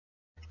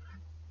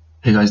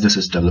Hey guys, this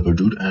is Developer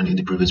Dude, and in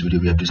the previous video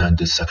we have designed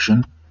this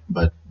section,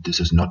 but this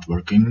is not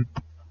working.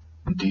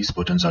 These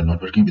buttons are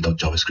not working without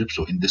JavaScript.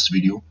 So in this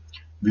video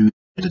we will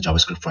create a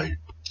JavaScript file.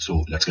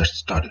 So let's get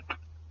started.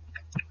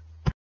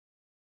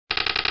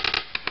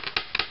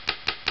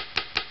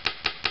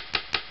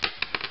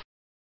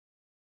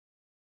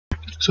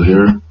 So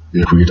here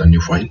we'll create a new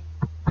file.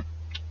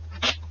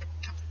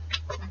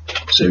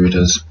 Save it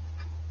as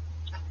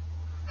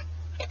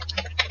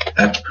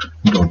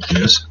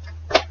app.js.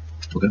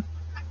 Okay.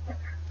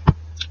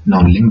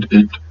 Now link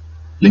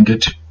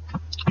it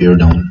here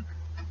down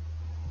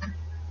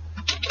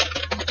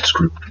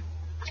script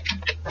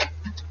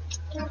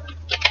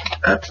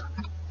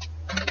app.js.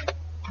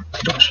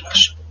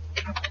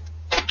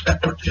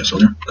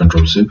 Okay,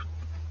 control save.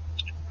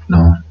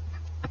 Now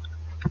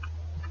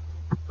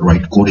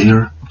write code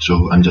here.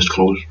 So I'm just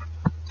close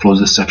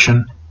this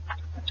section,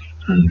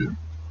 and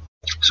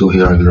so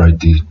here I will write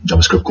the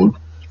JavaScript code.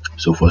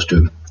 So first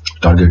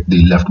target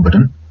the left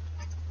button,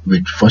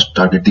 first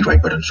target the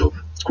right button. So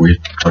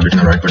create targeting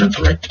the right button.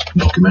 So write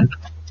document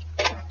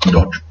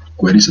dot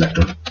query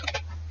selector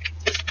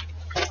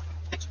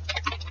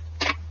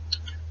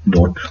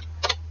dot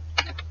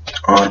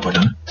r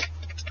button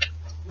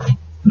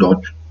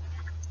dot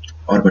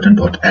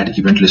add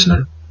event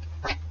listener.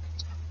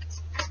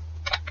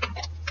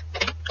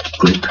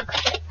 Click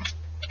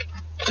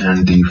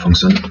and the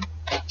function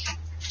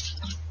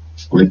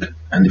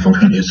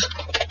is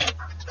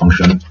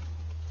function,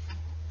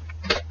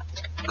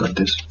 got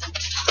this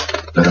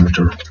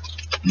parameter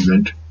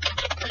event.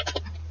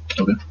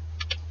 Okay,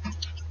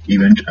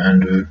 event,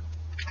 and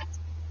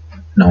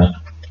now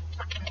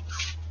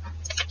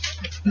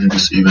in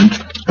this event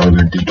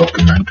target the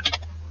document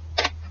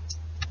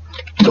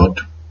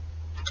dot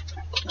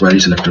query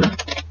selector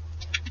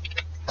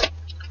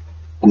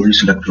and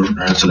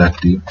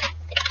select the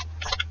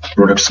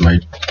product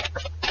slide,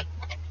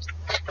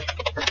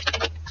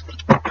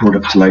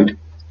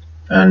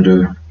 and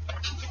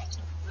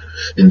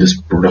in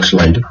this product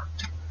slide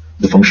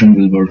the function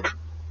will work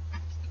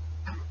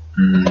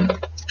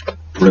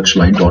product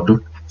slide dot.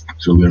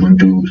 So we are going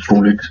to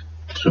scroll it.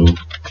 So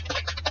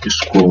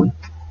scroll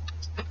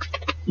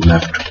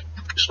left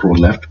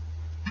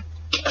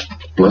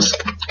plus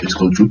is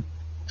equal to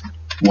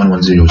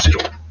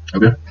 1100.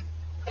 Okay,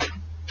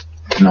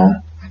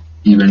 now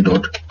event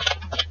dot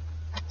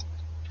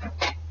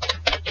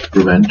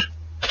prevent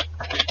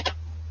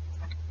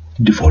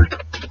default.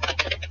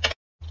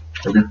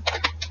 Okay,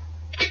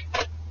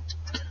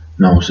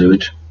 now save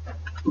it.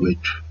 Wait,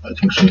 I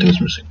think something is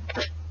missing.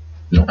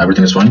 No,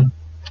 everything is fine.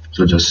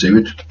 So just save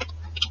it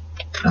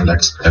and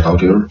let's check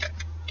out here.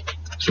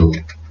 So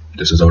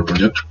this is our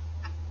project.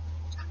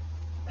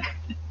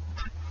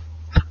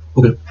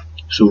 Okay,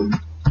 so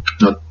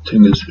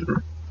nothing is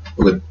here.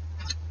 Okay,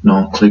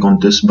 now click on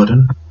this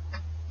button.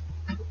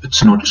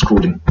 It's not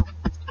scrolling.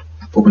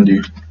 Open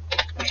the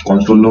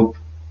console log.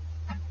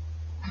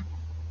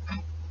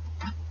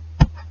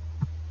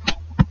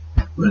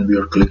 When we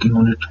are clicking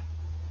on it,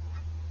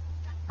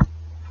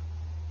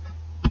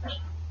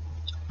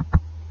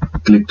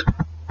 clicked.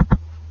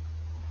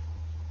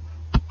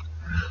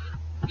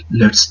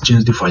 Let's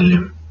change the file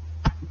name.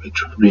 Wait,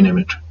 rename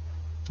it.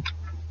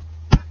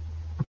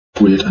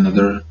 Create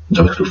another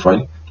JavaScript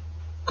file.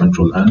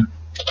 Control N.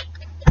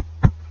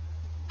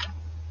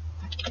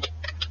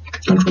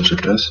 Control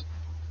Shift S.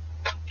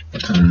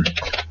 And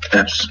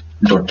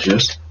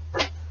apps.js.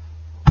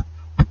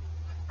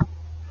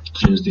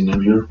 Change the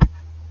name here.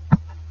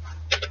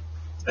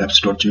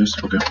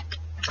 apps.js. Okay.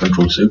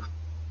 Control save.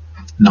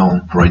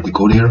 Now write the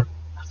code here.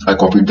 I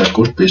copied that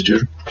code, paste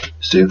here,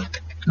 save.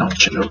 Now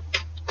check out.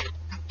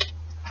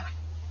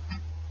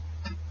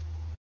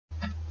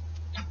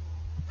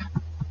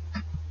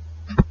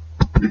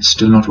 It's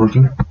still not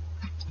working.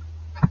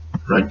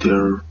 Right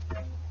there,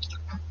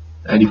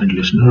 add event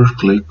listener,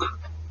 click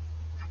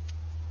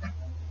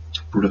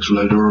product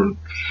slider,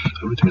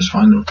 everything is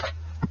fine.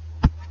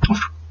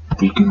 After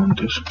clicking on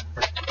this,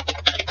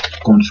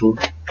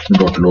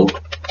 console.log,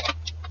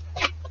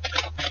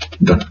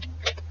 done.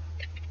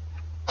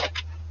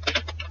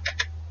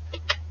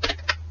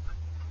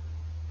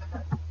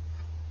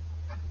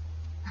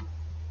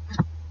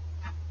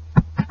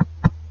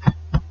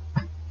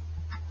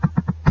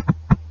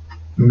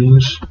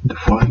 Means the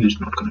file is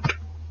not connected.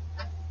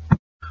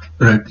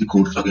 Write the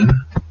codes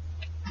again.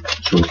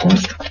 So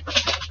const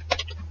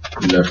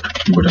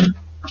left button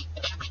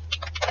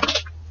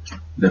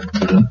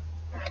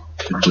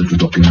equal to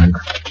document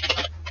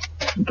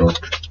dot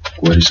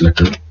query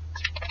selector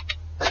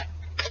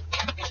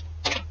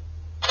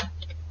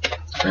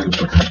L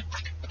button,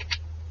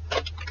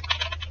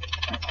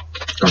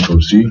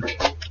 Control C,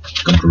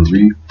 Control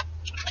V.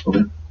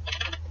 Okay,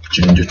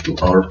 change it to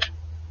R.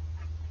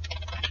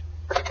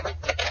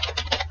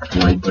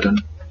 Right button,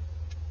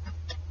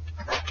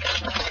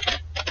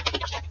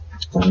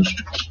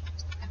 const.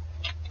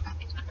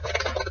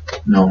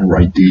 Now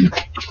write the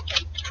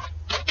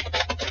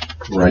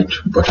right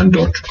button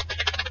dot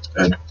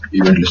add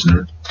event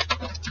listener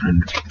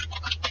and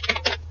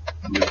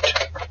wait.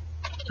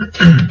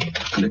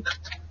 click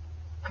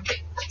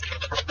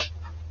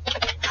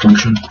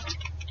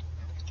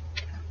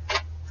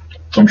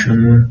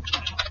function,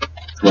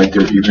 write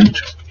their event,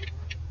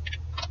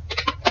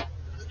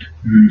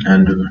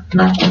 and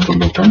now control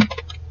lock down.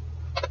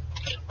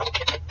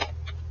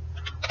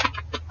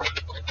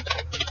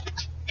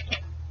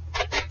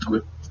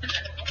 Okay.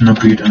 Now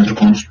create another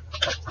const,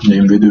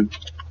 name with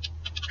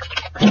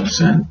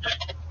consent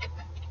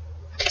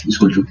is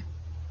equal to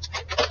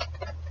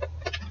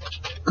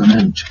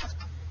current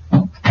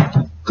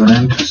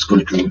is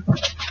equal to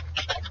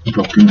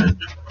document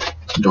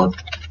dot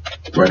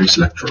query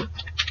selector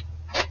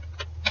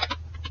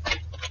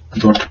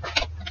dot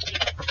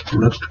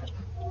product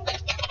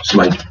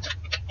slide,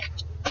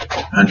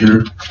 and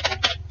here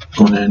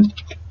component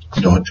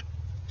dot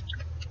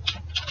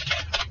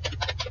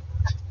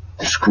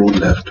scroll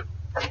left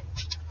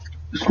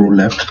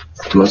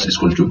plus is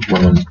equal to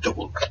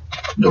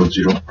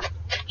 1100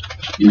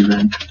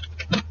 event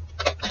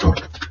dot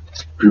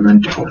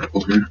prevent default.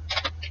 Okay,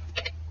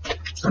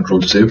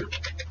 control save.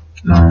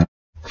 Now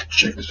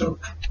check this out.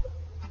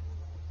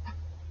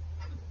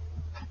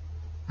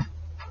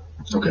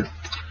 Okay,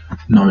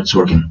 now it's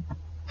working.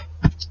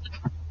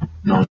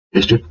 Now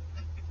paste it,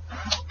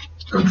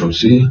 control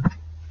C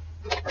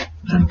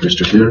and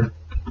paste it here,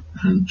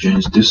 and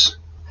change this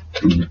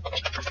to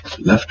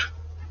left,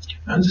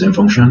 and same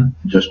function,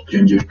 just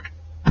change it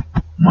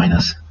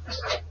minus.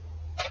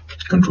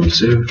 Control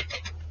save,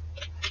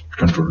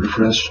 control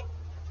refresh.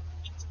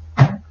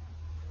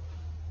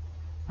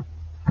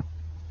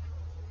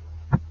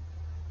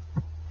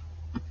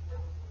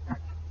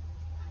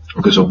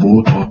 Okay, so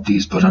both of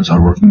these buttons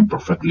are working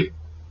perfectly.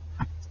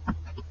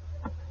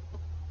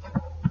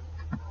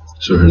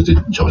 So here's the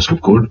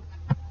JavaScript code.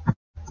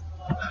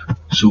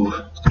 So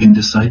in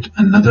this site,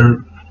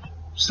 another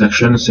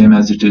section same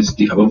as it is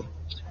the above.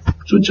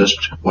 So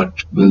just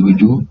what will we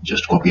do?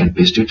 Just copy and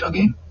paste it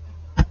again.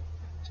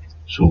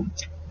 So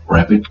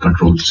wrap it,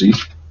 control C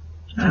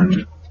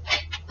and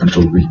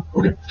control V.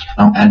 Okay,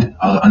 now add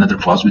another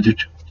class with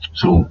it.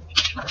 So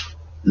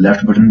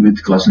left button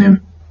with class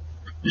name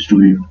is to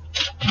be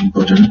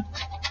button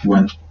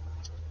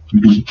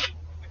 1B,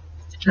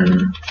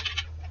 and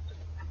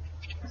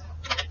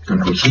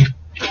control C.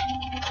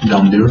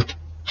 Down there,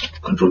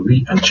 control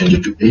V and change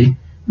it to A.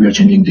 We are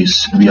changing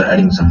this, we are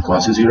adding some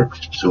classes here.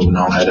 So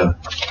now add a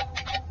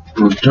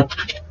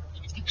product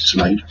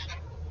slide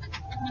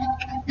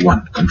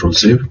 1, control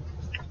save.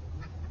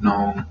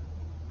 Now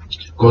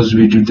because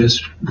we did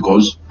this,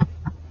 because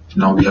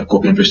now we have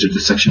copy and pasted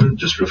this section,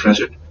 just refresh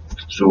it.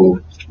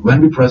 So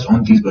when we press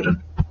on these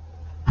button,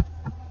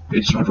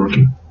 it's not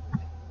working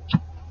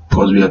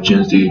because we have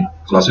changed the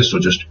classes. So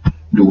just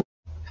do,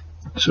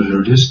 so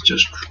here it is,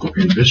 just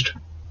copy and paste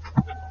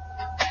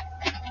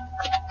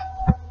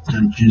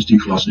and change the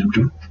class name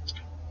to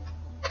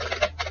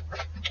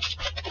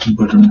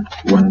button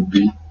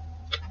 1B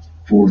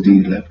for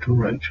the left or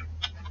right,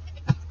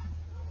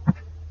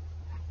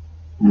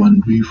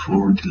 1B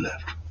for the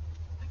left.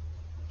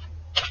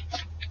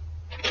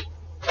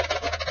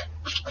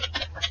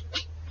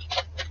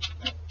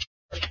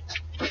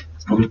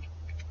 Okay.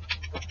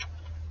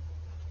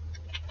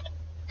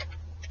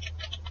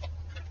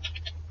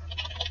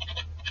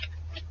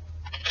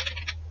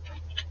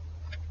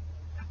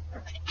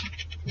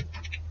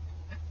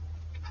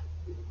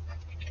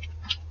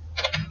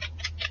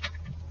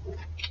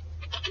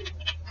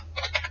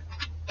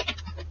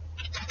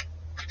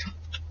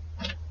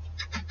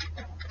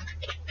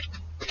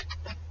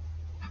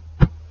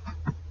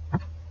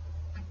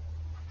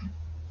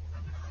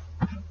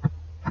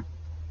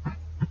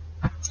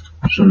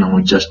 So now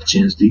I just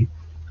change the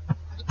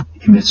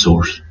image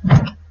source.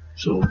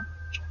 So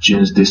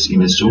change this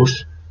image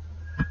source.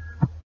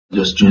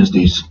 Just change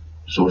these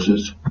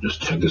sources.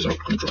 Just check this out.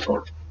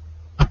 Control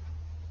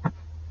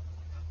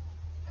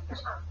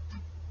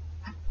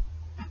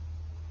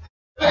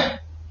R.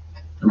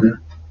 Okay.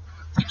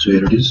 So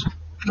here it is.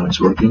 Now it's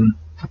working.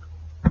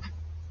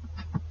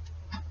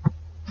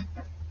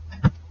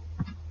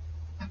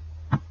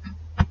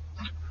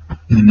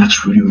 In the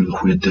next video, we'll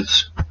create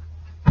this.